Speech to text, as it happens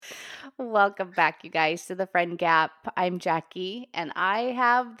Welcome back, you guys, to the Friend Gap. I'm Jackie, and I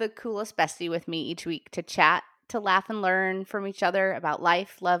have the coolest bestie with me each week to chat, to laugh and learn from each other about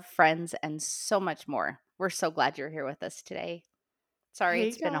life, love, friends, and so much more. We're so glad you're here with us today. Sorry, Hey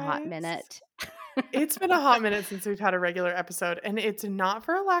it's been a hot guys. minute. It's been a hot minute since we've had a regular episode, and it's not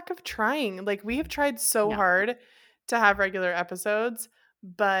for a lack of trying. Like, we have tried so No, hard to have regular episodes,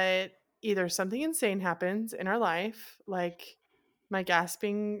 but either something insane happens in our life, like my gas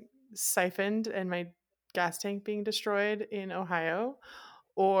being siphoned and my gas tank being destroyed in Ohio,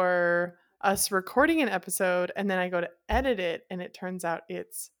 or us recording an episode and then I go to edit it and it turns out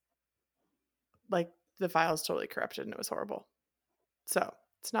it's like the file's totally corrupted and it was horrible. So,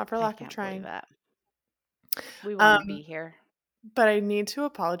 it's not for I lack of can't believe trying. that. We want to be Um, here. but I need to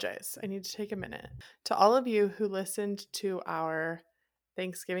apologize. I need to take a minute to all of you who listened to our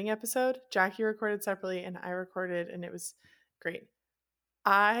Thanksgiving episode. Jackie recorded separately and I recorded, and it was great.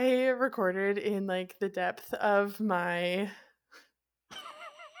 I recorded in like the depth of my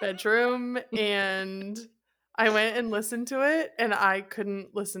bedroom, and I went and listened to it and I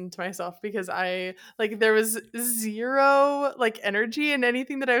couldn't listen to myself because I like there was zero like energy in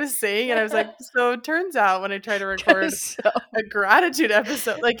anything that I was saying, and I was like, so it turns out when I try to record so, a gratitude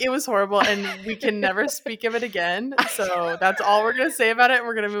episode, like, it was horrible and we can never speak of it again. So that's all we're going to say about it. And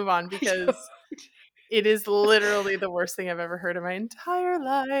we're going to move on I don't- because it is literally the worst thing I've ever heard in my entire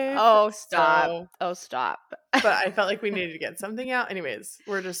life. oh, stop. So, Oh, stop. but I felt like we needed to get something out. Anyways,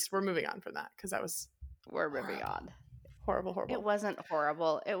 we're moving on from that because that was We're moving horrible, on. horrible, It horrible. wasn't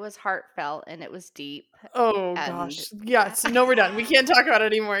horrible. It was heartfelt and it was deep. Oh And gosh. Yes. No, we're done. We can't talk about it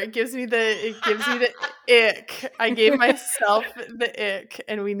anymore. It gives me the ick. I gave myself the ick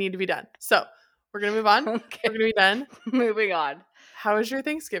and we need to be done. So we're gonna move on. We're okay, gonna be done. moving on. How was your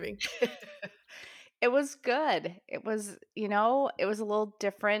Thanksgiving? It was good. It was, it was a little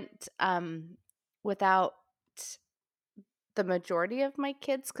different without the majority of my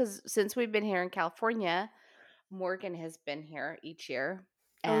kids cuz since we've been here in California, Morgan has been here each year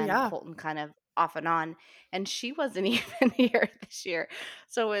Oh and yeah. Colton kind of off and on, and she wasn't even here this year.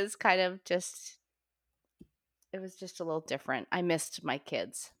 So it was kind of just it was just a little different. I missed my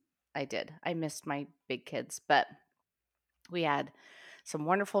kids. I did. I missed my big kids, but we had some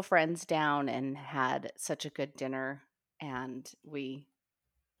wonderful friends down and had such a good dinner, and we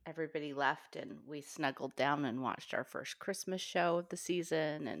everybody left and we snuggled down and watched our first Christmas show of the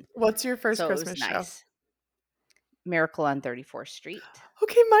season, and What's your first so it was Christmas show? nice. Miracle on 34th Street.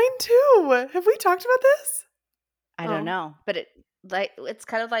 Okay, mine too. Have we talked about this? I don't Oh. know, but it's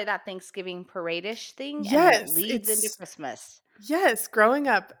kind of like that Thanksgiving parade-ish thing, and then it Yes, leads into it's Christmas. yes, growing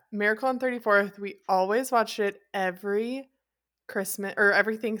up, Miracle on 34th, we always watched it every Christmas or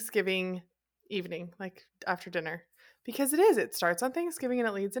every Thanksgiving evening, like after dinner. Because it starts on Thanksgiving and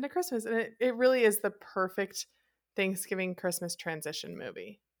it leads into Christmas. And it really is the perfect Thanksgiving Christmas transition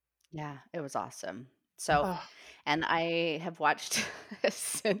movie. Yeah, it was awesome. So, Oh, and I have watched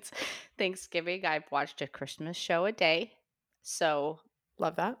since Thanksgiving, I've watched a Christmas show a day. So,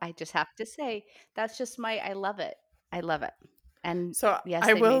 love that. I just have to say that's just I love it. I love it. And So yes, I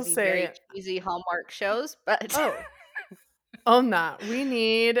they may will be very say, cheesy Hallmark shows, but oh, own that.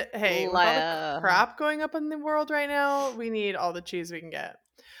 Hey, with all the uh, crap going up in the world right now, we need all the cheese we can get.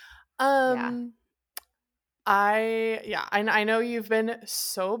 yeah. Um, I know you've been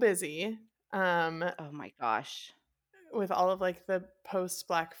so busy. Um, Oh my gosh. with all of like the post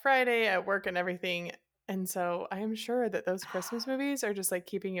Black Friday at work and everything. And so I am sure that those Christmas movies are just like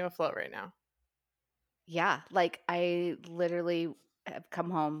keeping you afloat right now. Yeah, like I literally have come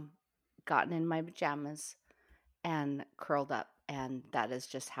home, gotten in my pajamas and curled up, and that is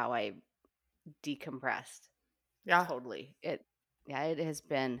just how I decompressed. Yeah. Totally. It has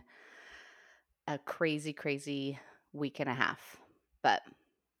been a crazy, crazy week and a half, but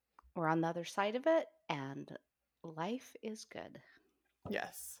we're on the other side of it and life is good.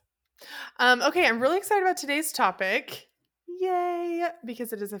 Yes. Okay, I'm really excited about today's topic. Yay!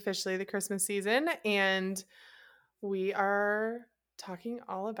 Because it is officially the Christmas season and we are talking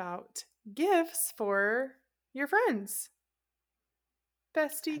all about gifts for your friends. I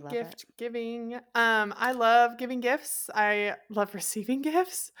Bestie love it. gift giving. I love giving gifts. I love receiving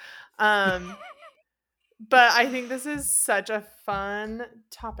gifts. Um, But I think this is such a fun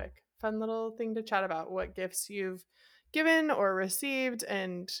topic, fun little thing to chat about what gifts you've given or received,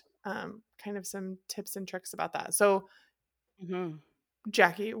 and kind of some tips and tricks about that. So, Mhm.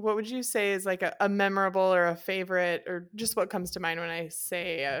 Jackie, what would you say is like a memorable or a favorite, or just what comes to mind when I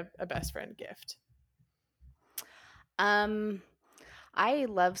say a best friend gift? Um, I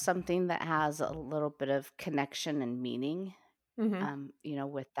love something that has a little bit of connection and meaning Mhm.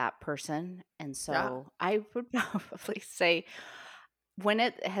 with that person. And Yeah. so I would probably say when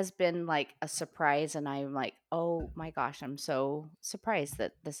it has been like a surprise and I'm like, oh my gosh, I'm so surprised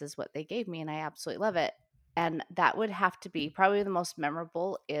that this is what they gave me and I absolutely love it. And that would have to be probably the most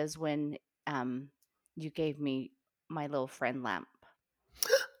memorable is when you gave me my little friend lamp.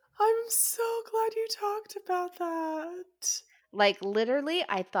 I'm so glad you talked about that. Like literally,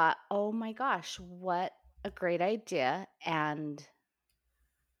 I thought, oh my gosh, what a great idea. And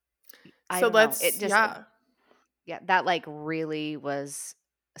I So don't know, it let's just, yeah. yeah, that like really was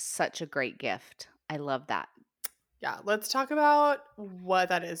such a great gift. I love that. Yeah, let's talk about what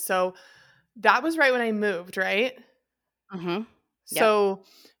that is. So that was right when I moved, right? Hmm. Yep. So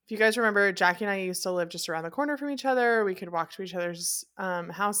if you guys remember, Jackie and I used to live just around the corner from each other. We could walk to each other's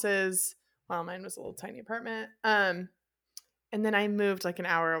houses. Well, mine was a little tiny apartment. And then I moved like an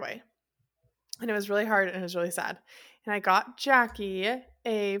hour away. And it was really hard and it was really sad. And I got Jackie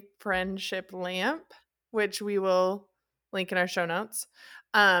a friendship lamp, which we will link in our show notes.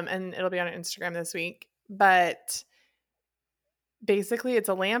 And it'll be on Instagram this week. But basically, it's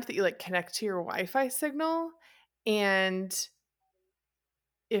a lamp that you like connect to your Wi-Fi signal. And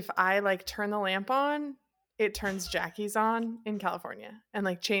if I like turn the lamp on, it turns Jackie's on in California and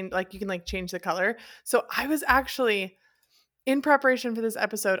like change like you can like change the color. So I was actually in preparation for this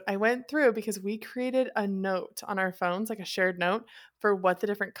episode, I went through because we created a note on our phones, like a shared note for what the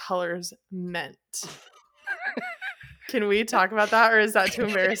different colors meant. Can we talk about that or is that too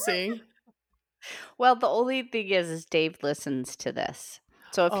embarrassing? Well, the only thing is Dave listens to this.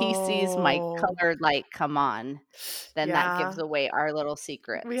 So if he sees my Oh, colored light come on, then that gives yeah. away our little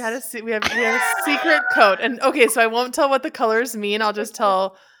We had a secrets. we have a secret code. And okay, so I won't tell what the colors mean. I'll just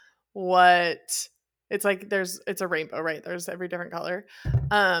tell what it's like it's a rainbow, right? There's every different color.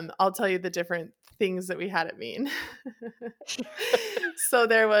 I'll tell you the different things that we had it mean. So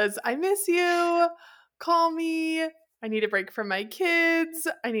there was I miss you, call me, I need a break from my kids,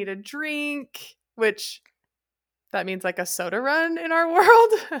 I need a drink, which that means like a soda run in our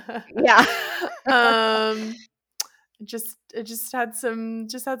world. Yeah. um just had some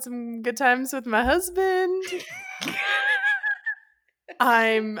good times with my husband.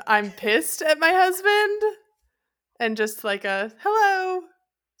 I'm pissed at my husband and just like a hello.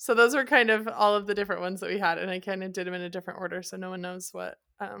 So those were kind of all of the different ones that we had, and I kind of did them in a different order, so no one knows what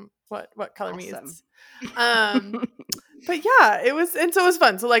color Awesome. means. Um, but yeah, it was, and so it was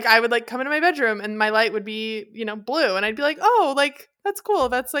fun. So like I would like come into my bedroom, and my light would be blue, and I'd be like, oh, like that's cool.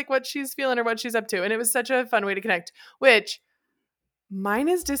 That's like what she's feeling or what she's up to, and it was such a fun way to connect. Which mine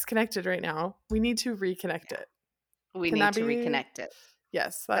is disconnected right now. We need to reconnect Yeah. it. We Can need that to be? reconnect it.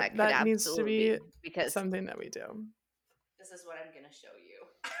 Yes, That that could that needs to absolutely be be because something that we do. this is what I'm going to show you.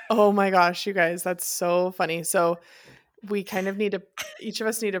 Oh my gosh, you guys, that's so funny. So we kind of need to each of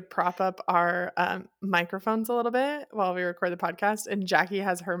us need to prop up our microphones a little bit while we record the podcast. And Jackie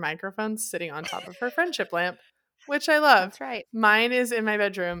has her microphone sitting on top of her friendship lamp, which I love. That's right. Mine is in my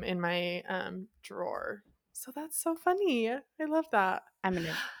bedroom in my drawer. So that's so funny. I love that. I'm going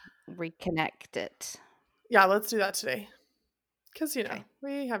to reconnect it. Yeah, let's do that today. Because Okay.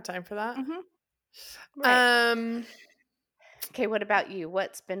 we have time for that. Hmm. Right. Um Okay. What about you?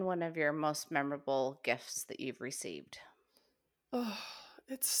 What's been one of your most memorable gifts that you've received? oh,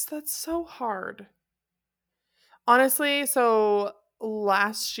 that's so hard. Honestly, so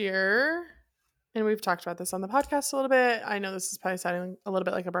last year, and we've talked about this on the podcast a little bit. I know this is probably sounding a little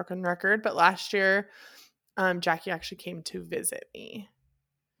bit like a broken record, but last year, Jackie actually came to visit me.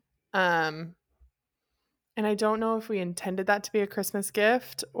 Um, and I don't know if we intended that to be a Christmas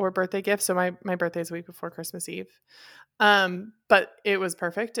gift or birthday gift. So my birthday is a week before Christmas Eve. But it was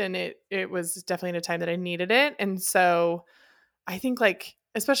perfect, and it was definitely in a time that I needed it. And so I think like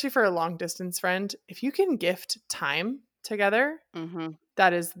especially for a long distance friend, if you can gift time together, Hmm.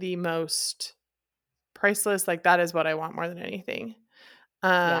 that is the most priceless. Like that is what I want more than anything.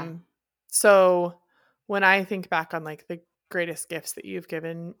 Yeah. So when I think back on like the greatest gifts that you've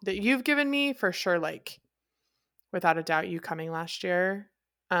given me, for sure, like without a doubt, you coming last year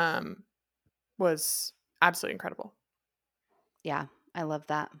um, was absolutely incredible. Yeah. I love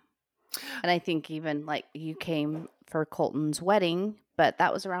that. And I think even like you came for Colton's wedding, but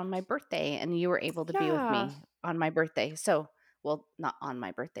that was around my birthday and you were able to be with Yeah. me on my birthday. So, well, not on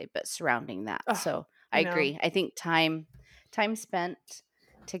my birthday, but surrounding that. Oh, So, I I know. agree. I think time spent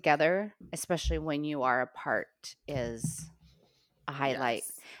together, especially when you are apart is a highlight.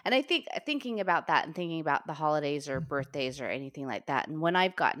 Yes. And I think thinking about that and thinking about the holidays or birthdays or anything like that and when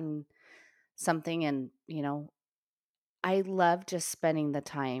I've gotten something and, I love just spending the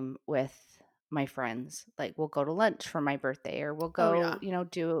time with my friends. Like, we'll go to lunch for my birthday, or we'll Oh, go, yeah.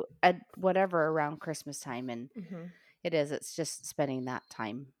 do a whatever around Christmas time, and Mhm. it's just spending that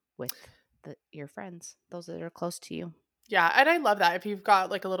time with your friends, those that are close to you. Yeah, and I love that if you've got,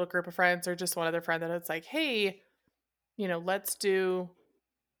 like, a little group of friends or just one other friend that it's like, "Hey, let's do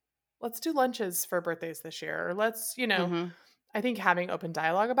lunches for birthdays this year," or Mhm. I think having open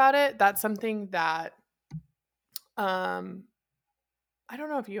dialogue about it, that's something that, um, I don't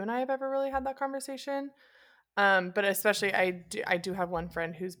know if you and I have ever really had that conversation, but especially I do have one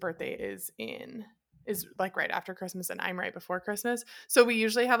friend whose birthday is, like, right after Christmas, and I'm right before Christmas, so we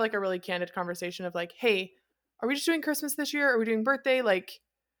usually have, like, a really candid conversation of, like, "Hey, are we just doing Christmas this year? Are we doing birthday? Like,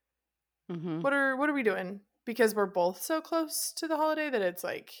 Mhm. what are we doing?" Because we're both so close to the holiday that it's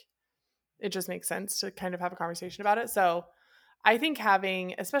like it just makes sense to kind of have a conversation about it. So I think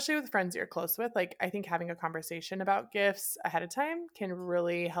having, especially with friends you're close with, like I think having a conversation about gifts ahead of time can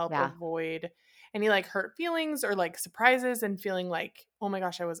really help Yeah. avoid any like hurt feelings or like surprises and feeling like, oh my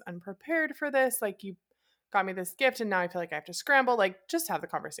gosh, I was unprepared for this. Like you got me this gift and now I feel like I have to scramble. Like just have the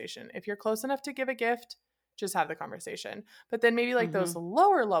conversation. If you're close enough to give a gift, just have the conversation. But then maybe like those Mhm.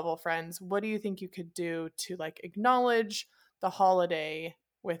 lower level friends, what do you think you could do to like acknowledge the holiday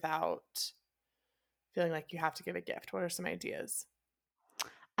without feeling like you have to give a gift? What are some ideas?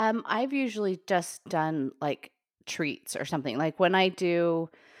 I've usually just done, like, treats or something. Like, when I do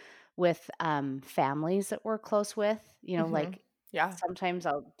with, families that we're close with, Mhm. like, Yeah. sometimes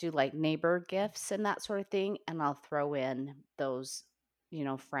I'll do, like, neighbor gifts and that sort of thing, and I'll throw in those,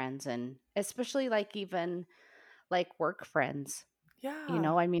 friends, and especially, like, even, like, work friends.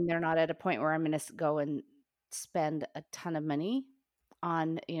 Yeah. I mean, they're not at a point where I'm gonna go and spend a ton of money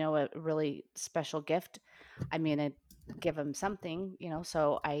on, a really special gift. I'm gonna give them something,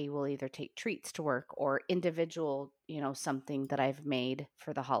 so I will either take treats to work or individual, something that I've made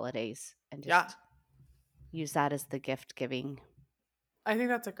for the holidays, and Yeah. just use that as the gift giving. I think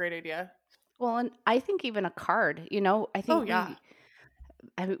that's a great idea. Well, and I think even a card, I Oh, think yeah.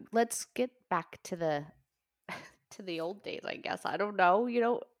 let's get back to the to the old days, I guess. I don't know.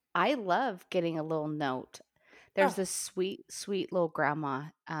 I love getting a little note. There's Oh, this sweet, sweet little grandma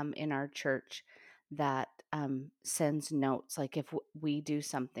in our church that sends notes. Like, if we do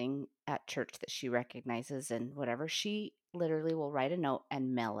something at church that she recognizes and whatever, she literally will write a note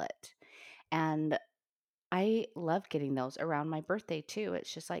and mail it. And I love getting those around my birthday too.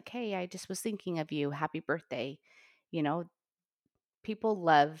 It's just like, hey, I just was thinking of you. Happy birthday. You know, People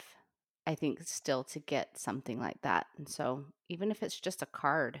love, I think, still to get something like that. And so, even if it's just a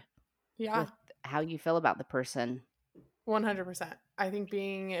card with yeah. how you feel about the person, 100%. I think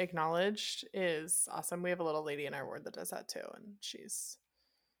being acknowledged is awesome. We have a little lady in our ward that does that too. And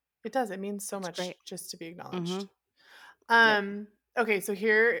it means so it's much great. just to be Mhm. acknowledged. Yep. Okay, so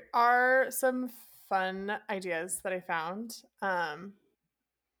here are some fun ideas that I found,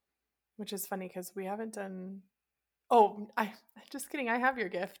 which is funny because we haven't done. Oh, just kidding. I have your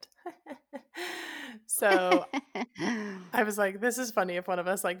gift. So I was like, this is funny if one of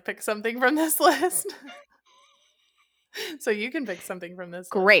us like picks something from this list. So you can pick something from this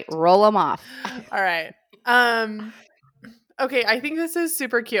Great, list. roll them off. All right. Um okay, I think this is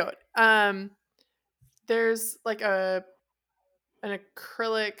super cute. There's like an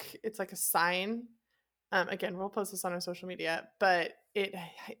acrylic, it's like a sign. Again, we'll post this on our social media, but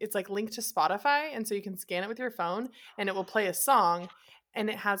it's like linked to Spotify, and so you can scan it with your phone, and it will play a song, and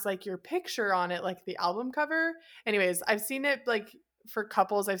it has like your picture on it, like the album cover. Anyways, I've seen it like for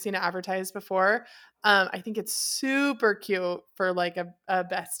couples. I've seen it advertised before. I think it's super cute for like a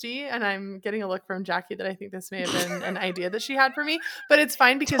bestie, and I'm getting a look from Jackie that I think this may have been an idea that she had for me, but it's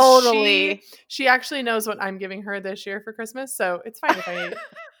fine because she Totally. she actually knows what I'm giving her this year for Christmas, so it's fine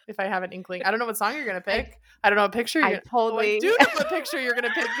if I have an inkling. I don't know what song you're gonna I pick. I don't know what picture you're I gonna. Oh, I do totally know what picture you're gonna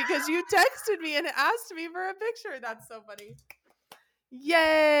pick because you texted me and asked me for a picture. That's so funny.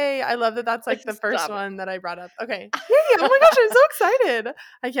 Yay! I love that. That's like the first stop one that I brought up. Okay. Yay! Oh my gosh, I'm so excited.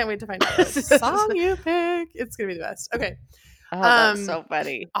 I can't wait to find out what it. song you pick. It's gonna be the best. Okay. Oh, that's Um, so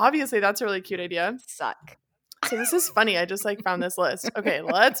funny. obviously that's a really cute idea. Suck. So this is funny. I just like found this list. Okay,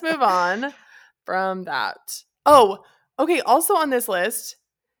 let's move on from that. Oh, okay. Also on this list,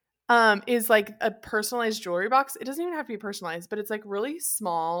 is like a personalized jewelry box. It doesn't even have to be personalized, but it's like really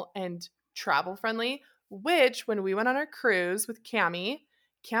small and travel friendly. Which, when we went on our cruise with Cami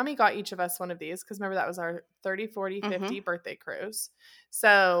got each of us one of these because remember that was our 30, 40, Mhm. 50 birthday cruise.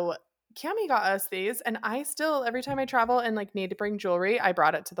 So Cami got us these, and I still, every time I travel and like need to bring jewelry, I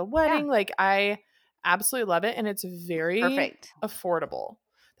brought it to the Yeah, wedding. Like, I absolutely love it, and it's very perfect. affordable.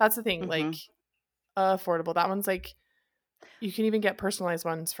 That's the thing, like, Mhm. affordable. That one's like You can even get personalized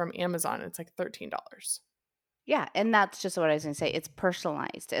ones from Amazon. It's like $13. Yeah, and that's just what I was gonna say. It's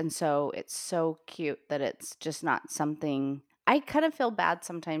personalized, and so it's so cute that it's just not something I kind of feel bad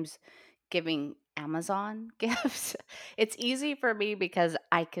sometimes giving Amazon gifts. It's easy for me because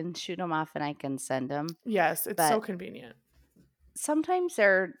I can shoot them off and I can send them, Yes, it's so but convenient. sometimes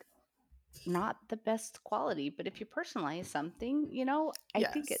they're not the best quality, but if you personalize something, I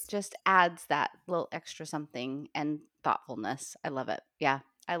think it Yes. just adds that little extra something and thoughtfulness. I love it. Yeah,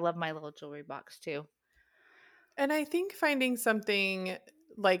 I love my little jewelry box too. And I think finding something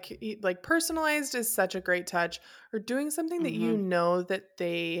like personalized is such a great touch, or doing something that you Mhm. know that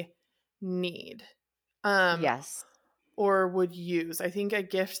they need. Um Yes. or would use. I think a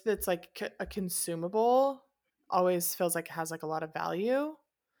gift that's like a consumable always feels like it has like a lot of value.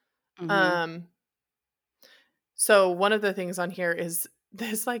 Mhm. Um so one of the things on here is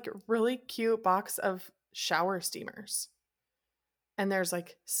this like really cute box of shower steamers. And there's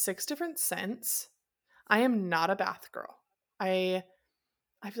like 6 different scents. I am not a bath girl. I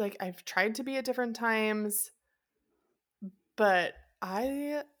I feel like I've tried to be at different times, but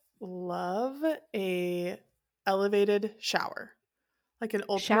I love a elevated shower, like an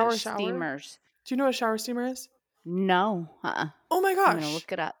ultimate Shower shower. steamers. Do you know what a shower steamer is? No, Oh my I'm gonna gosh.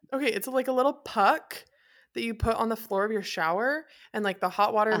 look it up. Okay, it's like a little puck that you put on the floor of your shower, and like the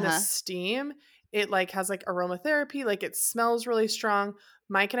hot water and the Uh-huh. steam, it like has like aromatherapy, like it smells really strong.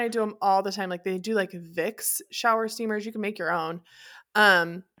 Mike and I do them all the time. Like they do like Vicks shower steamers. You can make your own.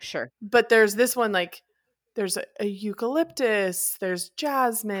 Um Sure. but there's this one like there's a eucalyptus, there's How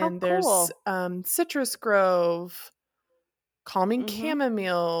jasmine, there's cool. citrus grove, calming Mhm.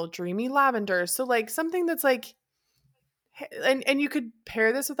 chamomile, dreamy lavender. So like something that's like and you could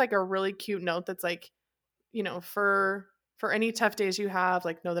pair this with like a really cute note that's like, for any tough days you have,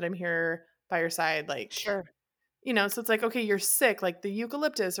 like know that I'm here by your side, like, Sure. so it's like, okay, you're sick, like the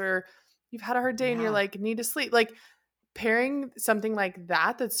eucalyptus, or you've had a hard day and you're Yeah. like need to sleep. Like pairing something like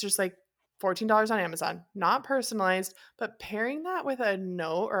that that's just like $14 on Amazon, not personalized, but pairing that with a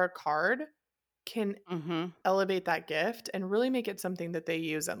note or a card can Mhm. elevate that gift and really make it something that they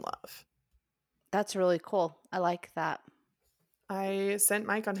use and love. That's really cool. I like that. I sent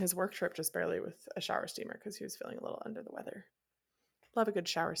Mike on his work trip just barely with a shower steamer because he was feeling a little under the weather. Love a good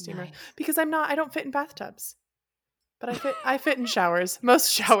shower steamer Nice. because I don't fit in bathtubs, but I fit in showers.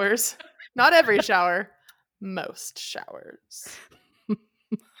 Most showers. Not every shower. Most showers.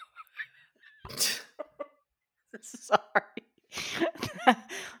 Sorry.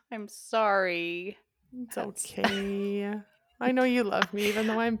 I'm sorry. It's That's okay. I know you love me even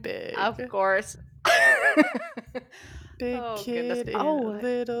though I'm of big. course. Big Oh, goodness. kid in a Oh,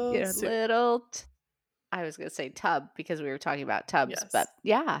 little your suit. little I was gonna say tub because we were talking about tubs, but Yes.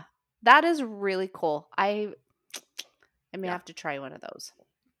 yeah, that is really cool. I may Yeah. have to try one of those.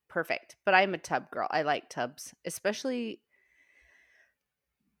 Perfect. But I'm a tub girl. I like tubs, especially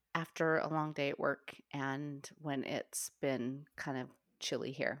after a long day at work and when it's been kind of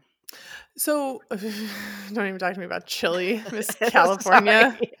chilly here. So don't even talk to me about chili, Miss Sorry.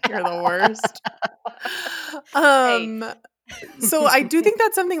 California. You're the worst. Hey. Um so I do think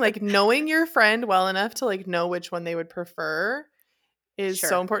that's something like knowing your friend well enough to like know which one they would prefer is so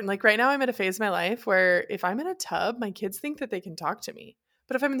Sure. important. Like right now I'm at a phase of my life where if I'm in a tub, my kids think that they can talk to me.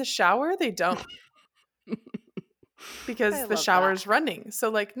 But if I'm in the shower, they don't I because the love that. shower's running. So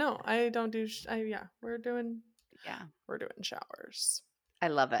like no, I don't do yeah, Yeah. we're doing showers. I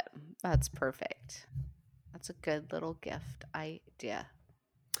love it. That's perfect. That's a good little gift idea.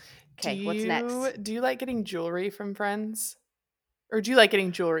 Do Okay, what's you next? do you like getting jewelry from friends? Or do you like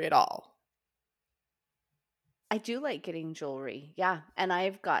getting jewelry at all? I do like getting jewelry. Yeah, and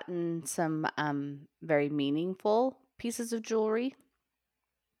I've gotten some very meaningful pieces of jewelry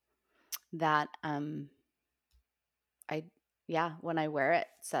that I yeah, when I wear it,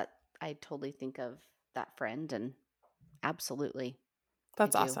 I totally think of that friend and absolutely I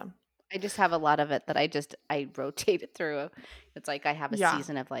That's do. awesome. I just have a lot of it that I rotate it through. It's like I have a Yeah.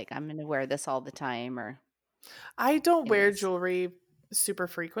 season of like I'm going to wear this all the time or I don't wear anyways. jewelry super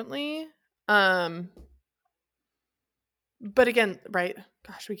frequently. Um, but again, right?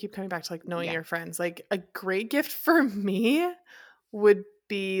 Gosh, we keep coming back to like knowing Yeah. your friends. Like a great gift for me would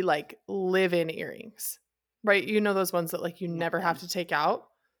be like live-in earrings. Right? You know those ones that like you Love never have them. to take out?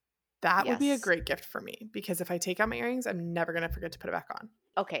 That would be a Yes. great gift for me because if I take out my earrings, I'm never going to forget to put it back on.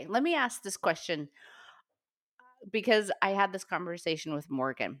 Okay, let me ask this question because I had this conversation with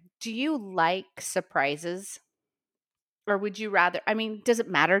Morgan. Do you like surprises or would you rather I mean, does it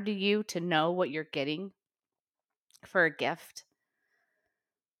matter to you to know what you're getting for a gift?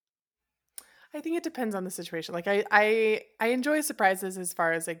 I think it depends on the situation. Like I enjoy surprises as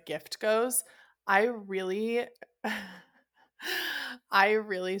far as a gift goes. I really I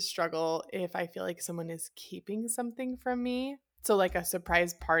really struggle if I feel like someone is keeping something from me. So like a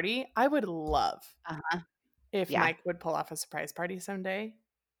surprise party, I would love Uh-huh. if Yeah. Mike would pull off a surprise party someday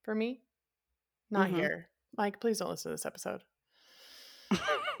for me. Not Mhm. here. Mike, please don't listen to this episode.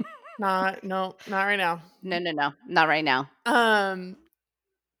 Not no, not right now. No, no, no. Not right now. Um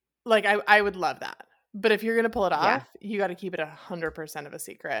like I would love that. But if you're going to pull it Yeah. off, you got to keep it 100% of a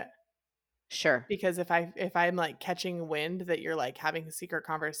secret. Sure. Because if I'm, like, catching wind that you're, like, having secret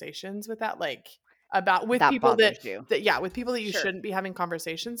conversations with that, like, about with That people bothers you. that yeah, with people that you Sure. shouldn't be having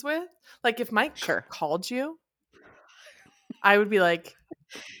conversations with, like, if Mike Sure. called you, I would be like,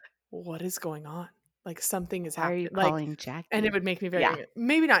 "What is going on?" Like, something is Why are you happening, like, calling and it Jackie? would make me Yeah. very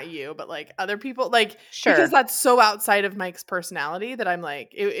maybe not you, but, like, other people, like, because Sure. that's so outside of Mike's personality that I'm like,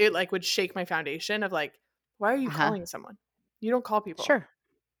 it, like, would shake my foundation of, like, "Why are you Uh-huh. calling someone? You don't call people." Sure.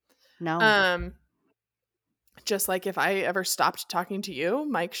 No. Um Just like if I ever stopped talking to you,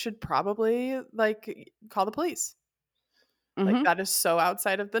 Mike should probably, like, call the police. Like, Mhm. that is so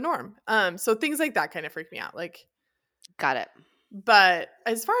outside of the norm. So things like that kind of freak me out, like, Got it. but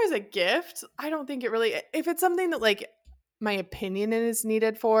as far as a gift, I don't think it really if it's something that, like, my opinion is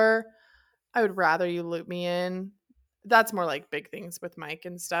needed for, I would rather you loop me in. That's more like big things with Mike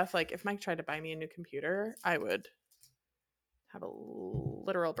and stuff. Like, if Mike tried to buy me a new computer, I would have a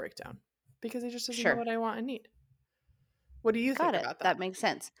literal breakdown because he just doesn't know Sure. what I want and need. What do you Got think it. about that? That makes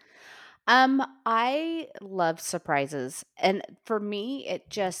sense. I love surprises, and for me,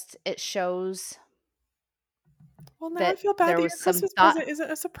 it shows Well, now I that feel bad there that was your some Christmas thought. present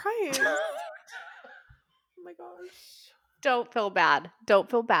isn't a surprise. Oh my gosh. Don't feel bad. Don't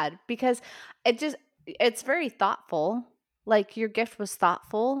feel bad because it just it's very thoughtful. Like your gift was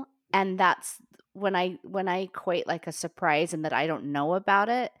thoughtful, and that's when I equate like a surprise and that I don't know about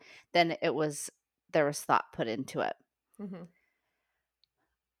it, then there was thought put into it. Mhm.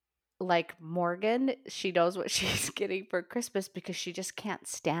 Like Morgan, she knows what she's getting for Christmas because she just can't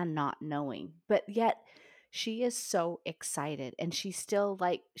stand not knowing. But yet she is so excited and she's still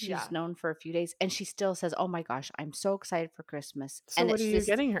like she's Yeah. known for a few days and she still says, "Oh my gosh, I'm so excited for Christmas." So And what are it's you just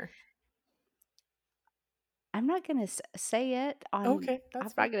getting her? I'm not going to say it on Okay, I'm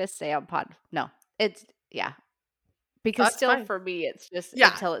that's fine. not going to say on pod. No. It's yeah, because That's still fine. for me it's just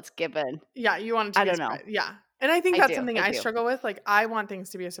Yeah. until it's given. Yeah, you want it to I be a don't know. surprise. Yeah. And I think I that's do. something I I do. struggle with. Like, I want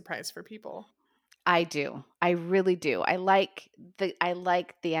things to be a surprise for people. I do. I really do. I like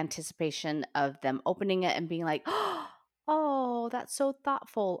the anticipation of them opening it and being like, "Oh, that's so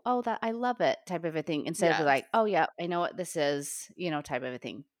thoughtful. Oh, that I love it." type of a thing instead of Yes. like, "Oh yeah, I know what this is," type of a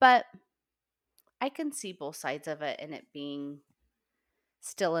thing. But I can see both sides of it and it being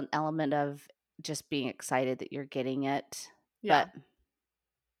still an element of just being excited that you're getting it. Yeah. But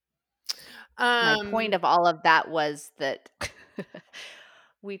my point Um, of all of that was that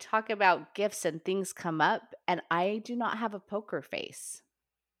we talk about gifts and things come up and I do not have a poker face.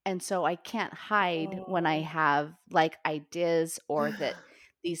 And so I can't hide when I oh. have, like, ideas or that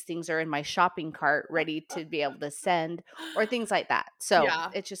these things are in my shopping cart ready to be able to send or things like that. So, Yeah.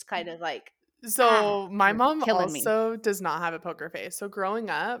 it's just kind of like, So, my you're mom killing me." also does not have a poker face. So, growing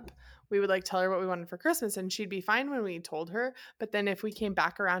up, we would, like, tell her what we wanted for Christmas, and she'd be fine when we told her, but then if we came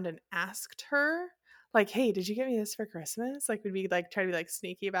back around and asked her, like, "Hey, did you get me this for Christmas?" Like, we'd be, like, try to be, like,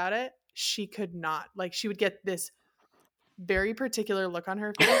 sneaky about it. She could not. Like, she would get this very particular look on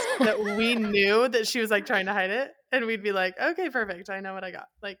her face that we knew that she was, like, trying to hide it, and we'd be like, "Okay, perfect. I know what I got."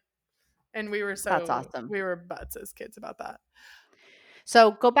 Like, and That's awesome. we were butts as kids about that.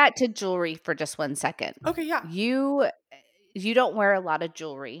 So, go back to jewelry for just 1 second. Okay, yeah. You don't wear a lot of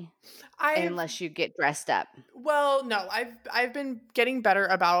jewelry I've unless you get dressed up. Well, no, I've been getting better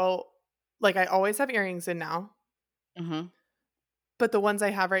about, like, I always have earrings in now, Mhm. but the ones I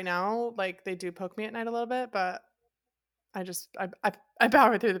have right now, like, they do poke me at night a little bit, but I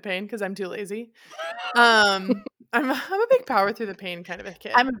power through the pain because 'cause I'm too lazy. I'm a big power through the pain kind of a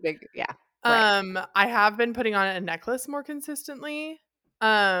kid. I'm a big yeah, right. I have been putting on a necklace more consistently,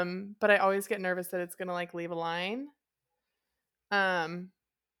 but I always get nervous that it's gonna, like, leave a line. Um,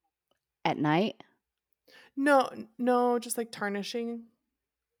 At night? no, just, like, tarnishing.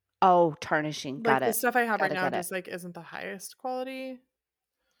 Oh, tarnishing. Like, Got the it. stuff I have right Got it, now got it. just, like, isn't the highest quality.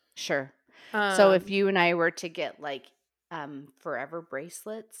 Sure. So if Um you and I were to get, like, forever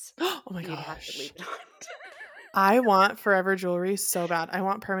bracelets, Oh my you'd have to leave gosh. it on. I want forever jewelry so bad. I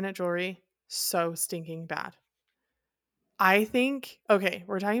want permanent jewelry so stinking bad. I think okay,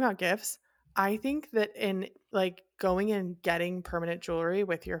 we're talking about gifts. I think that in, like, going and getting permanent jewelry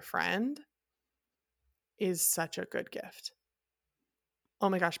with your friend, is such a good gift. Oh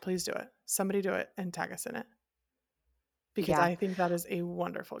my gosh, please do it. Somebody do it and tag us in it because Yeah. I think that is a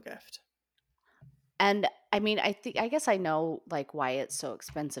wonderful gift. And I mean, I guess I know like why it's so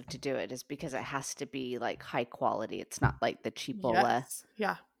expensive to do it is because it has to be like high quality. It's not like the cheapola Yes.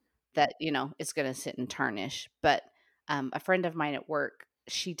 Yeah. that, is going to sit and tarnish. But a friend of mine at work,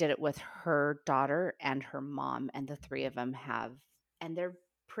 she did it with her daughter and her mom, and the three of them have, and they're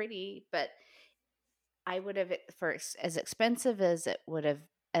pretty, but I would have, as expensive as it would have,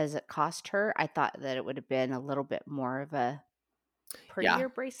 as it cost her, I thought that it would have been a little bit more of a Yeah. prettier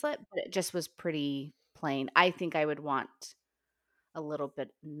bracelet, but it just was pretty plain. I think I would want a little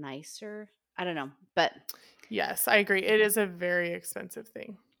bit nicer. I don't know, but Yes, I agree. It is a very expensive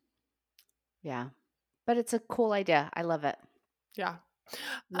thing. yeah, but it's a cool idea. I love it. Yeah.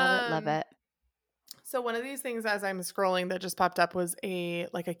 Love it, love Um, it. so one of these things as I'm scrolling that just popped up was a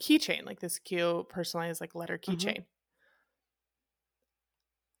keychain, like this cute personalized like letter Mhm. keychain.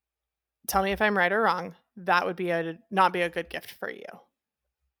 Tell me if I'm right or wrong. That would be a not be a good gift for you.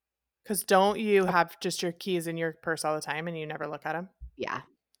 Cuz don't you Oh, have just your keys in your purse all the time and you never look at them? yeah,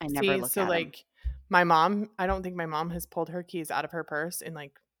 I never See, look so at them. like my mom, I don't think my mom has pulled her keys out of her purse in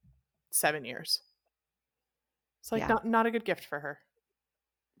like 7 years. It's like Yeah, not a good gift for her.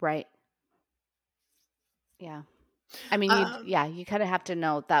 right. Yeah. I mean, Um, you kinda have to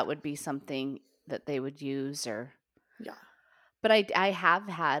know that would be something that they would use or yeah. but I have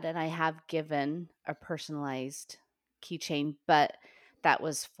had and I have given a personalized keychain, but that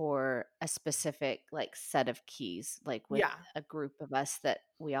was for a specific, like, set of keys, like, with Yeah. a group of us that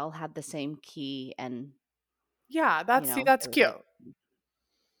we all had the same key and, Yeah, that's it was cute. like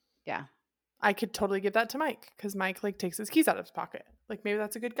yeah. I could totally give that to Mike because Mike like takes his keys out of his pocket. Like maybe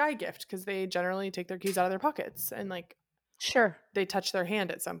that's a good guy gift because they generally take their keys out of their pockets and like Sure. they touch their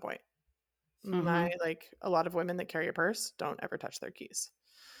hand at some point. Mhm. A lot of women that carry a purse don't ever touch their keys.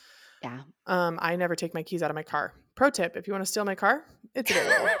 Yeah. I never take my keys out of my car. Pro tip: if you want to steal my car, it's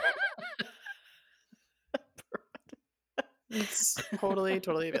available. It's totally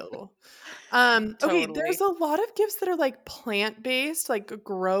available. Okay, there's Totally. a lot of gifts that are like plant based, like a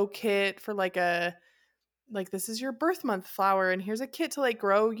grow kit for like this is your birth month flower and here's a kit to like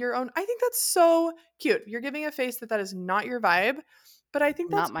grow your own. I think that's so cute. You're giving a face that that is not your vibe, but I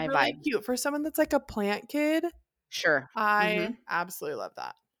think Not that's my really vibe. cute for someone that's like a plant kid. Sure. I Mhm. absolutely love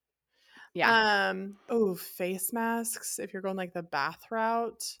that. Yeah. Oh, face masks if you're going like the bath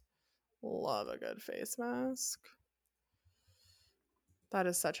route. Love a good face mask. That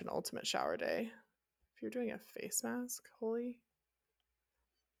is such an ultimate shower day. If you're doing a face mask, holy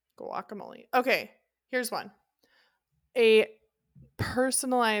guacamole. Okay, here's one. A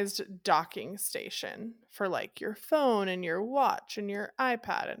personalized docking station for like your phone and your watch and your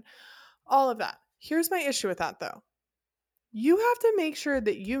iPad and all of that. Here's my issue with that though. You have to make sure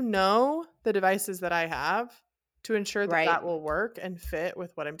that you know the devices that I have to ensure that Right. that will work and fit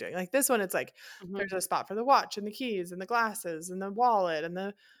with what I'm doing. Like this one, it's like Mhm. there's a spot for the watch and the keys and the glasses and the wallet and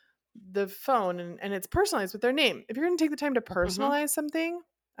the phone and it's personalized with their name. If you're going to take the time to Mhm. personalize something,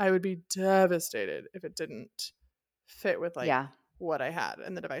 I would be devastated if it didn't fit with like Yeah. what I had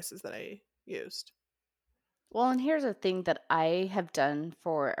and the devices that I used. Well, and here's a thing that I have done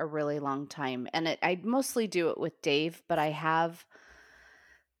for a really long time, and I mostly do it with Dave, but I have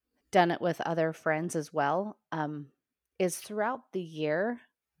done it with other friends as well. Is throughout the year,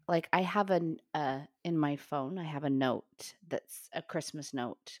 like I have in my phone, I have a note that's a Christmas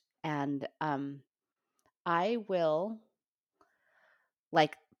note, and I will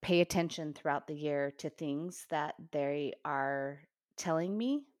like pay attention throughout the year to things that they are telling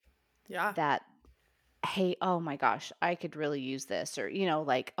me Yeah. that hey, oh my gosh, I could really use this, or,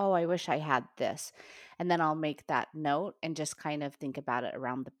 like, oh, I wish I had this. And then I'll make that note and just kind of think about it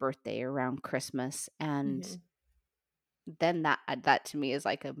around the birthday, around Christmas. And Mhm. then that to me is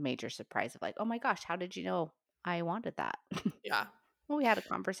like a major surprise of like, oh my gosh, how did you know I wanted that? Yeah. Well, we had a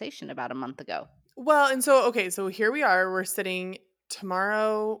conversation about a month ago. Well, and so okay, so here we are. We're sitting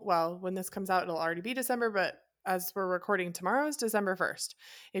tomorrow. Well, when this comes out, it'll already be December, but as we're recording, tomorrow is December 1st.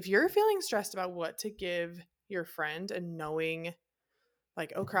 If you're feeling stressed about what to give your friend and knowing,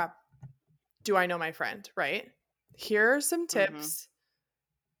 like, oh crap, do I know my friend? Right? Here are some Hmm. tips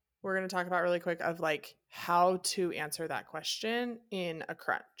we're going to talk about really quick of like how to answer that question in a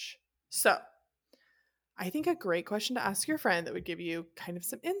crunch. So, I think a great question to ask your friend that would give you kind of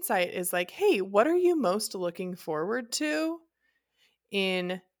some insight is like, hey, what are you most looking forward to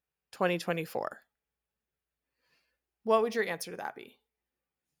in 2024? What would your answer to that be?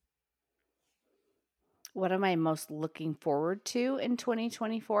 What am I most looking forward to in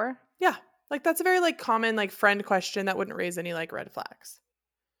 2024? Yeah. Like, that's a very, like, common, like, friend question that wouldn't raise any, like, red flags.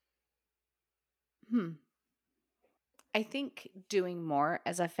 Hmm. I think doing more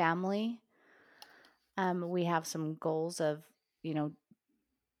as a family. We have some goals of, you know,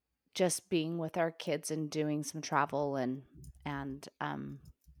 just being with our kids and doing some travel and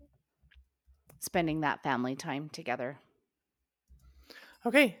spending that family time together.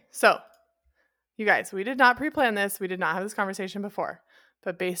 Okay, so you guys, we did not pre-plan this. We did not have this conversation before.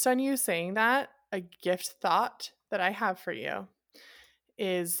 But based on you saying that, a gift thought that I have for you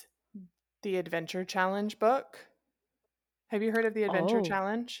is the Adventure Challenge book. Have you heard of the Adventure Oh,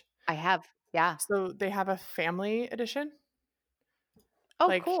 Challenge? I have. Yeah. So they have a family edition. Oh,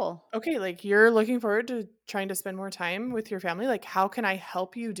 Like, cool. okay, like you're looking forward to trying to spend more time with your family. Like, how can I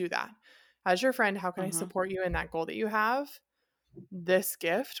help you do that? As your friend, how can I Mhm. support you in that goal that you have? This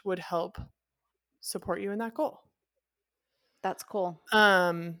gift would help support you in that goal. That's cool.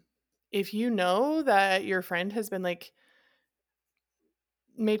 Um, if you know that your friend has been like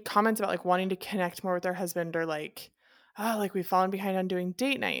made comments about like wanting to connect more with their husband or like, oh, like we've fallen behind on doing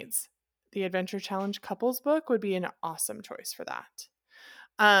date nights, the Adventure Challenge couples book would be an awesome choice for that.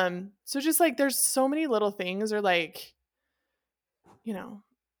 So just like there's so many little things or like, you know,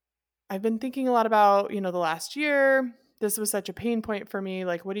 I've been thinking a lot about, the last year. This was such a pain point for me.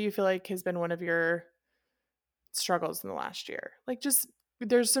 Like, what do you feel like has been one of your struggles in the last year? Like, just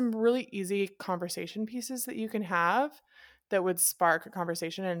there's some really easy conversation pieces that you can have that would spark a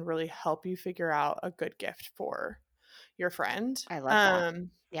conversation and really help you figure out a good gift for your friend. I love that.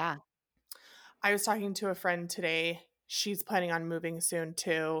 Yeah. I was talking to a friend today. She's planning on moving soon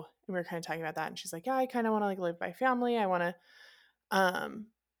too. And we were kind of talking about that. And she's like, yeah, I kind of want to like live by family. I want to, um,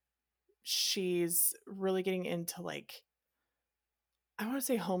 she's really getting into like I want to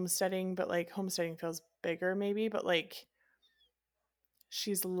say homesteading, but like homesteading feels bigger maybe, but like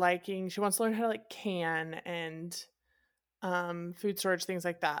she wants to learn how to like can and food storage things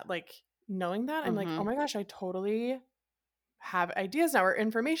like that. Like knowing that, I'm like, "Oh Mhm. my gosh, I totally have ideas now or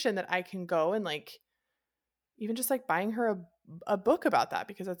information that I can go and like even just like buying her a book about that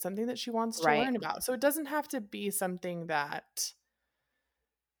because that's something that she wants to Right. learn about." So it doesn't have to be something that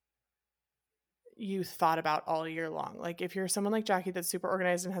you thought about all year long. Like if you're someone like Jackie that's super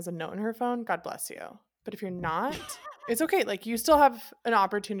organized and has a note in her phone, God bless you. But if you're not, it's okay. Like you still have an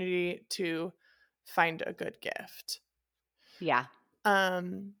opportunity to find a good gift. Yeah.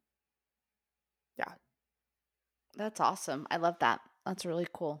 Um yeah. That's awesome. I love that. That's really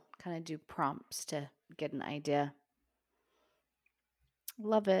cool. Kind of do prompts to get an idea.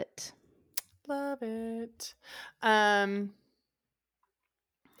 Love it. Love it. Um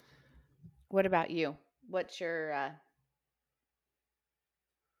What about you? What's your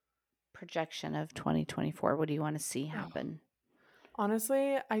projection of 2024? What do you want to see oh, happen?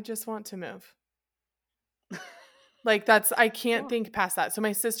 honestly, I just want to move. Like that's I can't Cool. think past that. So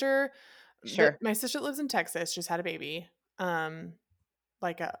Sure. my sister lives in Texas, just had a baby. Um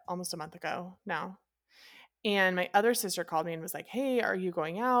almost a month ago now. And my other sister called me and was like, "Hey, are you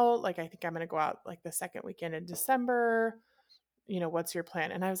going out? Like, I think I'm going to go out like the second weekend in December. What's your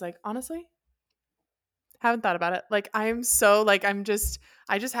plan?" And I was like, "Honestly, haven't thought about it. Like, I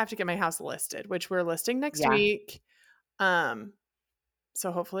just have to get my house listed, which we're listing next Yeah. week. Um,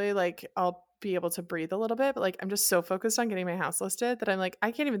 so hopefully, like, I'll be able to breathe a little bit. But like, I'm just so focused on getting my house listed that I'm like,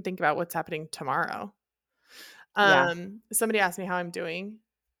 I can't even think about what's happening tomorrow. Yeah. Somebody asked me how I'm doing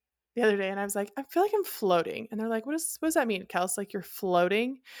the other day and I was like, I feel like I'm floating. And they're like, what does that mean, Kels? Like you're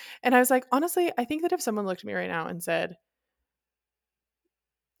floating? And I was like, honestly, I think that if someone looked at me right now and said,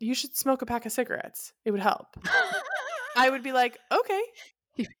 you should smoke a pack of cigarettes, it would help. I would be like, okay.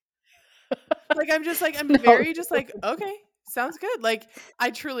 Like I'm just like I'm No. very just like, okay, sounds good. Like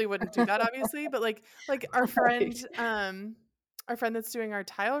I truly wouldn't do that, obviously, but like Right. our friend that's doing our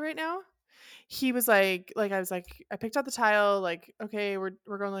tile right now, he was like I was like, I picked out the tile, like, okay, we're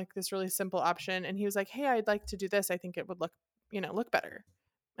going like this really simple option. And he was like, hey, I'd like to do this. I think it would look better.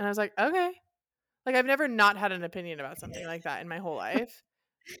 And I was like, okay. Like I've never not had an opinion about something like that in my whole life.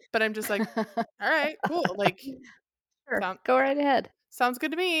 But I'm just like, all right, cool. Like Sure. sound, Go right ahead. sounds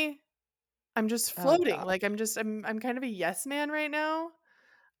good to me. I'm just Oh floating. god. Like I'm kind of a yes man right now.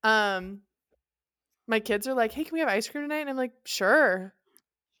 Um my kids are like, hey, can we have ice cream tonight? And I'm like, sure.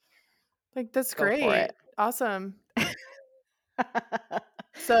 Like that's Go for it. great. Awesome.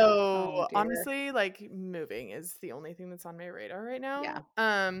 So, Oh dear. honestly, like, moving is the only thing that's on my radar right Yeah.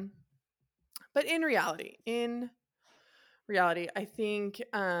 now. But in reality, I think,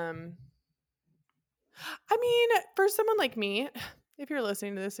 I mean, for someone like me, if you're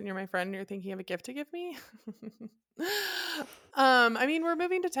listening to this and you're my friend and you're thinking of a gift to give me, I mean, we're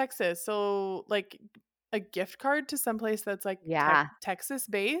moving to Texas, so, like, a gift card to someplace that's, like, Yeah. Texas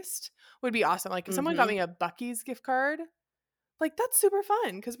based would be awesome. Like, if someone got Mhm. me a Buc-ee's gift card, like, that's super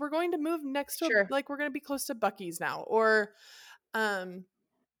fun because 'cause we're going to move next to a Sure. like, we're gonna be close to Buc-ee's now, or, um,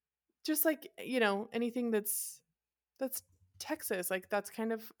 just, like, anything that's Texas, like, that's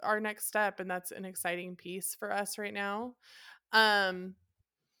kind of our next step, and that's an exciting piece for us right now. Um,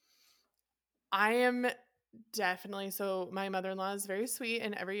 I am definitely so my mother-in-law is very sweet,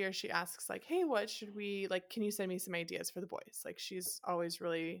 and every year she asks, like, "Hey, what should we like, can you send me some ideas for the boys?" Like, she's always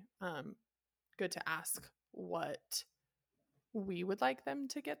really, good to ask what we would like them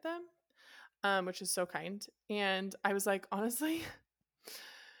to get them, which is so kind, and I was like, "Honestly,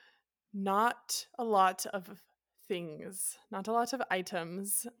 not a lot of things, not a lot of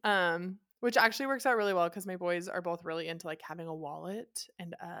items," which actually works out really well because my boys are both really into, like, having a wallet,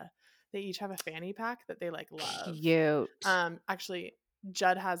 and, they each have a fanny pack that they, like, love. Cute. Actually,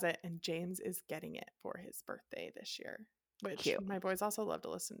 Judd has it, and James is getting it for his birthday this year, which Cute. my boys also love to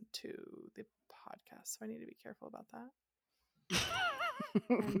listen to the podcast, so I need to be careful about that.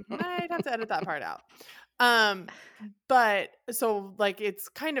 I might have to edit that part out. Um, but so like it's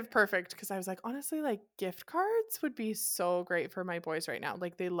kind of perfect because I was like, honestly, like gift cards would be so great for my boys right now.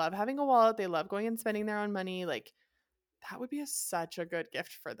 Like they love having a wallet, they love going and spending their own money. Like that would be such a good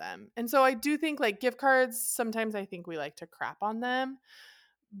gift for them. And so I do think like gift cards, sometimes I think we like to crap on them.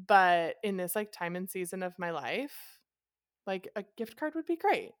 But in this like time and season of my life, like a gift card would be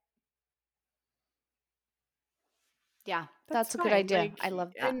great. Yeah, That's that's a good fine. idea. Like I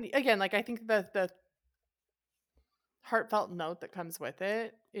love that. and again, like I think the heartfelt note that comes with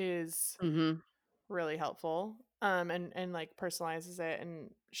it is Mhm. really helpful. And like personalizes it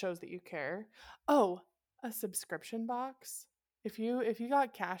and shows that you care. Oh, a subscription box. If you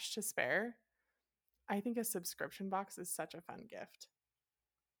got cash to spare, I think a subscription box is such a fun gift.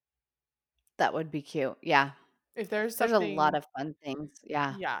 That would be cute. Yeah. If there's There's a lot something of fun things.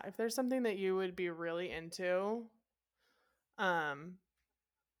 Yeah. Yeah, if there's something that you would be really into, um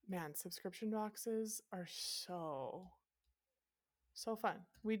man, subscription boxes are so fun.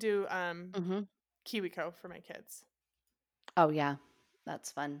 We do Mhm. KiwiCo for my kids. Oh, yeah.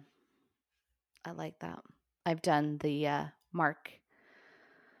 That's fun. I like that. I've done the, Mark,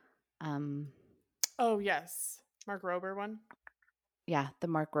 um Oh, yes. Mark Rober one. yeah, the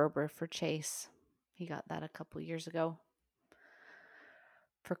Mark Rober for Chase. He got that a couple years ago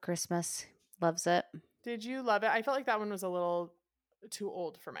for Christmas. Loves it. Did you love it? I felt like that one was a little too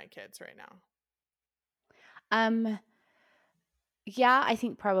old for my kids right now. Um, yeah, I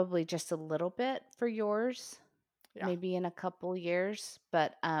think probably just a little bit for yours, Yeah. maybe in a couple years,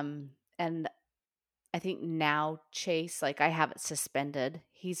 but, and I think now Chase, like, I have it suspended.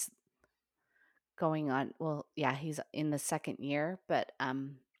 He's going on well, yeah, he's in the 2nd year, but,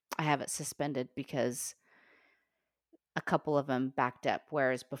 I have it suspended because a couple of them backed up,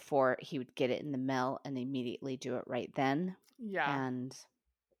 whereas before he would get it in the mail and immediately do it right then, Yeah. and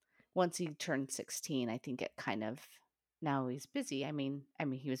once he turned 16, I think it kind of now he's busy. I mean,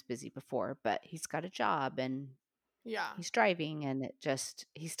 he was busy before, but he's got a job and Yeah. he's driving and it just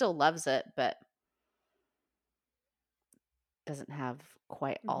he still loves it, but doesn't have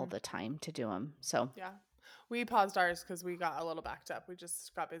quite all Mhm. the time to do them. So, Yeah. We paused ours because we got a little backed up. We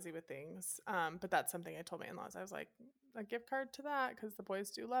just got busy with things. But that's something I told my in-laws. I was like, a gift card to that because the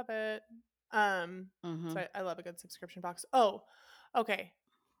boys do love it. Um, so mhm, I love a good subscription box. Oh, okay.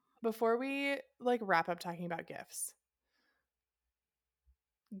 Before we like wrap up talking about gifts,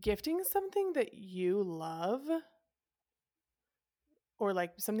 gifting something that you love or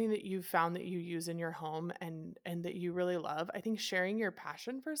like something that you found that you use in your home and that you really love. I think sharing your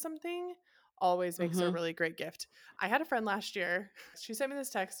passion for something always makes a mhm, really great gift. I had a friend last year. She sent me this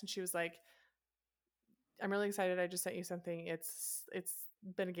text and she was like, "I'm really excited. I just sent you something. It's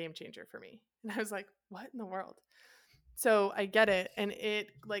been a game changer for me." And I was like, "What in the world?" So I get it, and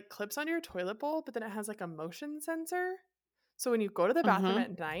it like clips onto your toilet bowl, but then it has like a motion sensor. So when you go to the bathroom mhm.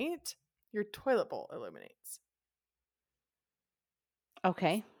 at night, your toilet bowl illuminates.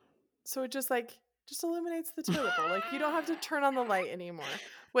 Okay. So it just illuminates the toilet bowl. Like you don't have to turn on the light anymore,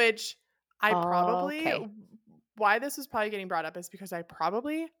 which I probably Okay. why this was probably getting brought up is because I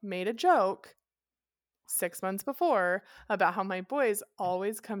probably made a joke 6 months before about how my boys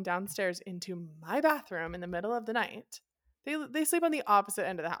always come downstairs into my bathroom in the middle of the night. They sleep on the opposite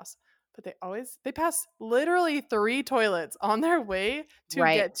end of the house, but they pass literally 3 toilets on their way to Right.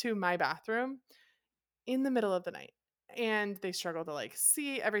 get to my bathroom in the middle of the night. And they struggle to like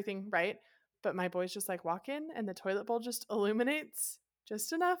see everything, right? But my boys just like walk in and the toilet bowl just illuminates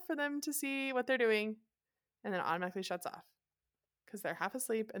just enough for them to see what they're doing and then automatically shuts off. because they're half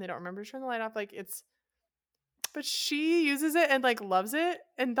asleep and they don't remember to turn the light off. Like it's, but she uses it and like loves it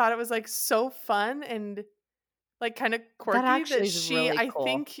and thought it was like so fun and like kind of That quirky that actually is really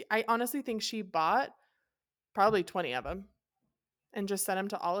cool. I honestly think she bought probably 20 of them and just sent them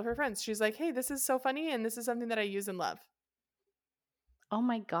to all of her friends. She's like, "Hey, this is so funny and this is something that I use and love." Oh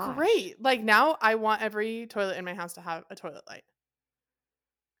my gosh. Great. Like now I want every toilet in my house to have a toilet light.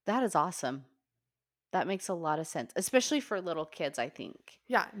 That is awesome. That makes a lot of sense, especially for little kids, I think.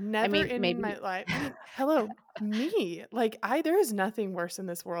 Yeah, I never mean, in my maybe life. I mean, hello, me. Like I there is nothing worse in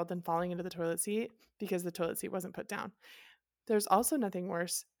this world than falling into the toilet seat because the toilet seat wasn't put down. There's also nothing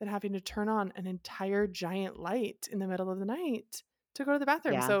worse than having to turn on an entire giant light in the middle of the night to go to the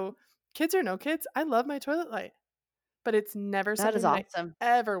bathroom. yeah, So, kids or no kids, I love my toilet light, but it's never that is something that I awesome.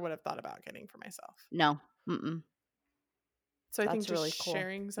 ever would have thought about getting for myself. No, mm-mm, So, I think that's just really cool.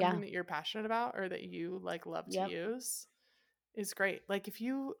 sharing something Yeah, that you're passionate about or that you like love to yep, use is great. Like if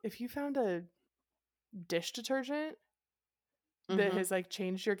you found a dish detergent that mhm, has like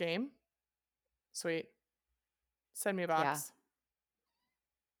changed your game, sweet. Send me a yeah, box.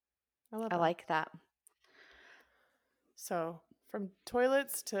 I love I that. like that. So, from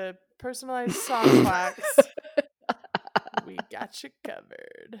toilets to personalized sock wax, we got you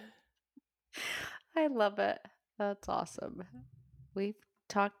covered. I love it. That's awesome. We've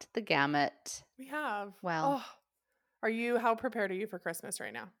talked the gamut. We have. Well, Oh, how prepared are you for Christmas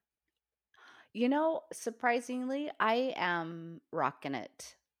right now? surprisingly, I am rocking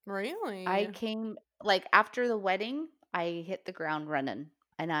it. I Really? came like after the wedding, I hit the ground running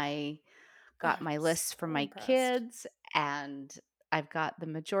and I got I'm my list from so my impressed. kids and I've got the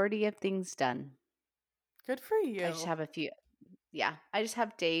majority of things done. Good for I just you. have a few, yeah, I just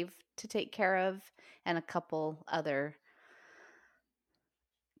have Dave to take care of and a couple other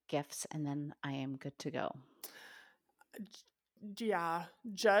gifts and then I am good to go. Yeah,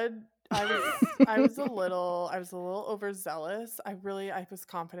 Judd, I was a little overzealous. I was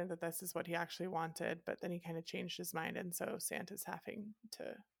confident that this is what he actually wanted, but then he kind of changed his mind and so Santa's having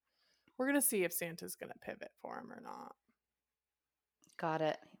to we're going to see if Santa's going to pivot for him or not. Got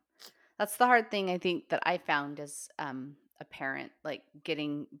it. That's the hard thing I think that I found as a parent, like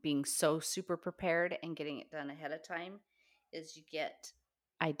being so super prepared and getting it done ahead of time, is you get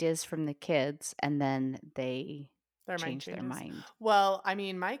ideas from the kids and then they Their mind change their changes. mind. Well, I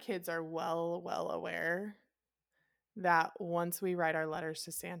mean, my kids are well aware that once we write our letters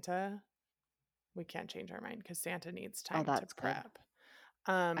to Santa, we can't change our mind because Santa needs Oh, time to that's good. prep.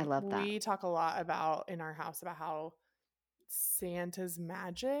 I love that. We talk a lot about in our house about how Santa's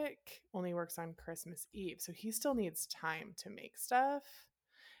magic only works on Christmas Eve. So he still needs time to make stuff.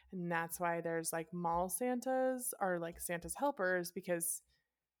 And that's why there's like mall Santas are like Santa's helpers because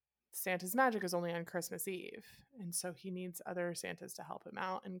Santa's magic is only on Christmas Eve. And so he needs other Santas to help him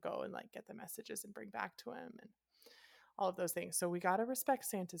out and go and like get the messages and bring back to him and all of those things. So we got to respect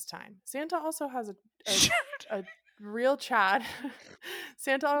Santa's time. Santa also has a real chat.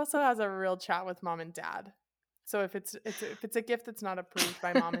 Santa also has a real chat with mom and dad. So if it's a gift that's not approved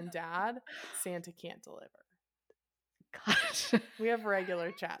by mom and dad, Santa can't deliver. Gosh. We have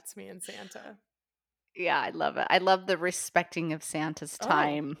regular chats, me and Santa. Yeah, I love it. I love the respecting of Santa's Oh,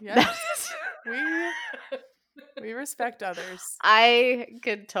 time. yes. We we respect others. I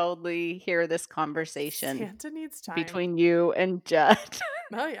could totally hear this conversation Santa needs time. between you and Judd.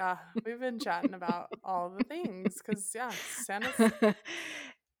 Oh yeah, we've been chatting about all the things because yeah, Santa's.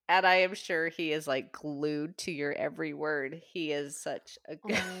 And I am sure he is, like, glued to your every word. He is such a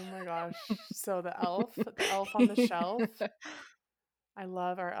good Oh my gosh! So the elf on the shelf. I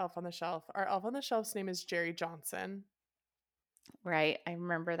love our elf on the shelf. Our elf on the shelf's name is Jerry Johnson. Right, I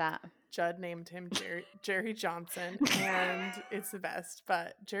remember that. Judd named him Jerry Johnson, and it's the best.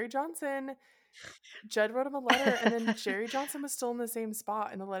 But Jerry Johnson, Judd wrote him a letter, and then Jerry Johnson was still in the same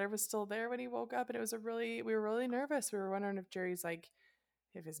spot, and the letter was still there when he woke up, and we were really nervous. We were wondering if Jerry's like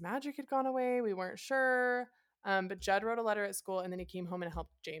if his magic had gone away. We weren't sure. But Judd wrote a letter at school, and then he came home and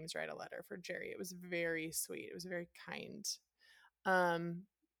helped James write a letter for Jerry. It was very sweet. It was very kind. Um,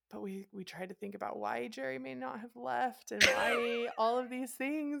 but we tried to think about why Jerry may not have left and why all of these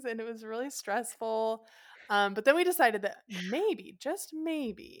things, and it was really stressful. But then we decided that maybe, just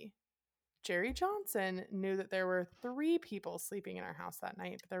maybe, Jerry Johnson knew that there were 3 people sleeping in our house that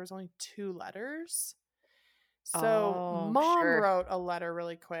night, but there was only 2 letters. So Oh, mom sure. wrote a letter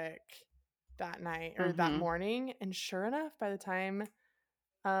really quick that night or that Mhm. morning, and sure enough, by the time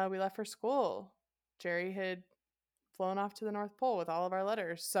we left for school, Jerry had flown off to the North Pole with all of our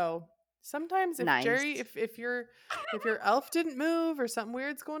letters. So Sometimes if Jerry, Nice. if your elf didn't move or something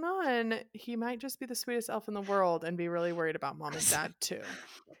weird's going on, he might just be the sweetest elf in the world and be really worried about mom and dad too.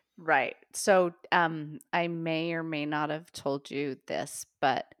 Right. So, I may or may not have told you this,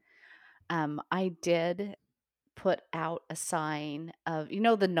 but I did put out a sign of,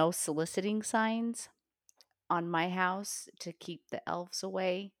 the no soliciting signs on my house to keep the elves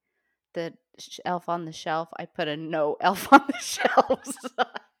away. The elf on the shelf. I put a no elf on the shelf.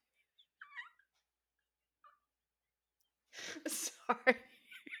 Sorry.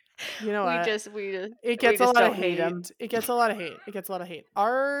 You know We what? just we just It we gets a just lot of don't need them. hate. It gets a lot of hate. It gets a lot of hate.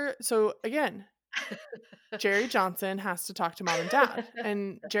 Our so again, Jerry Johnson has to talk to mom and dad.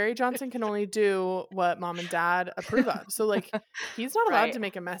 And Jerry Johnson can only do what mom and dad approve of. So like he's not allowed Right. to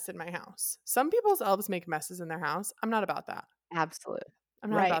make a mess in my house. Some people's elves make messes in their house. I'm not about that. Absolutely.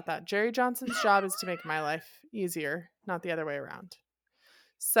 I'm not Right. about that. Jerry Johnson's job is to make my life easier, not the other way around.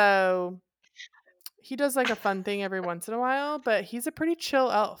 So he does like a fun thing every once in a while, but he's a pretty chill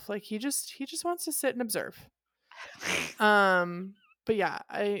elf. Like he just wants to sit and observe. Um, but yeah,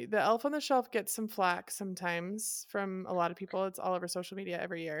 the elf on the shelf gets some flack sometimes from a lot of people. It's all over social media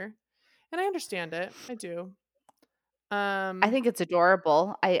every year. And I understand it. I do. I Um, think it's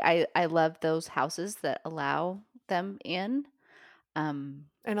adorable. I love those houses that allow them in. Um,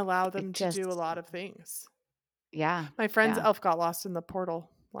 and allow them it to do a just lot of things. yeah, My friend's yeah. elf got lost in the portal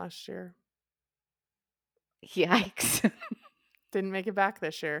last year. Yikes. Didn't make it back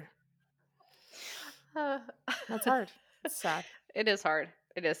this year. Uh, That's hard. It's sad. It is hard.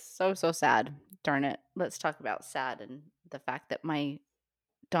 It is so, so sad. Darn it. Let's talk about sad and the fact that my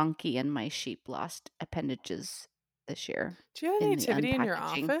donkey and my sheep lost appendages this year Do you have a in the nativity in your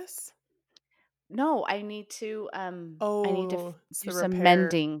unpackaging. office? No, I need to Oh, it's do the some repair.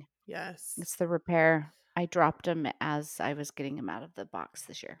 mending. Yes. It's the repair. I dropped them as I was getting them out of the box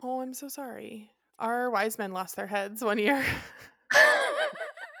this year. Oh, I'm so sorry. Our wise men lost their heads one year.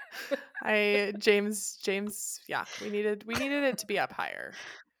 James, yeah, we needed it to be up higher.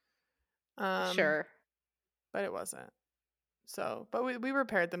 Um, Sure. but it wasn't. So, but we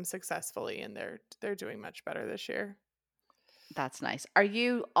repaired them successfully and they're doing much better this year. That's nice. Are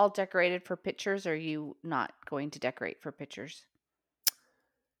you all decorated for pictures or are you not going to decorate for pictures?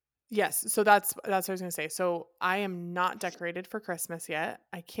 Yes, so that's what I was gonna say. So I am not decorated for Christmas yet.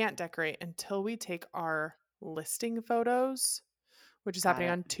 I can't decorate until we take our listing photos, which is Got happening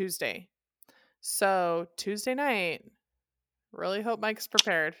it. on Tuesday. So Tuesday night, really hope Mike's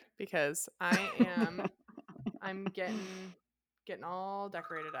prepared because I'm getting all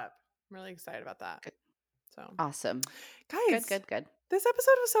decorated up. I'm really excited about that. Good. So Awesome. Good, guys, good, good. this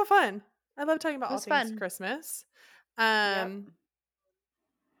episode was so fun. I love talking about It all was things fun. Christmas. Yep. Um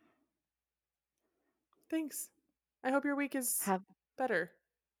Thanks. I hope your week is Have better.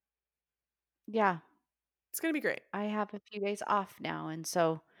 yeah, It's gonna be great. I have a few days off now and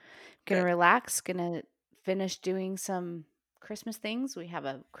so gonna Good. relax, gonna finish doing some Christmas things. We have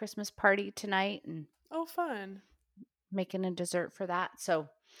a Christmas party tonight and Oh, fun. making a dessert for that. So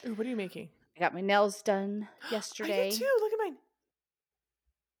Ooh, what are you making? I got my nails done I did yesterday. too. Look at mine.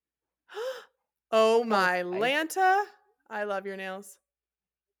 Oh Oh, my Lanta. I love your nails.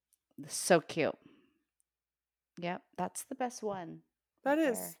 so cute. Yep, that's the best one That right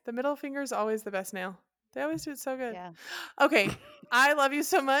is. there. The middle finger is always the best nail. They always do it so good. Yeah. Okay. I love you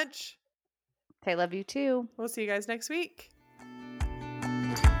so much. I love you too. We'll see you guys next week.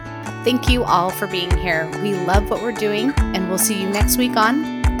 Thank you all for being here. We love what we're doing, and we'll see you next week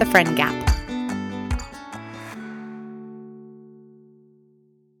on The Friend Gap.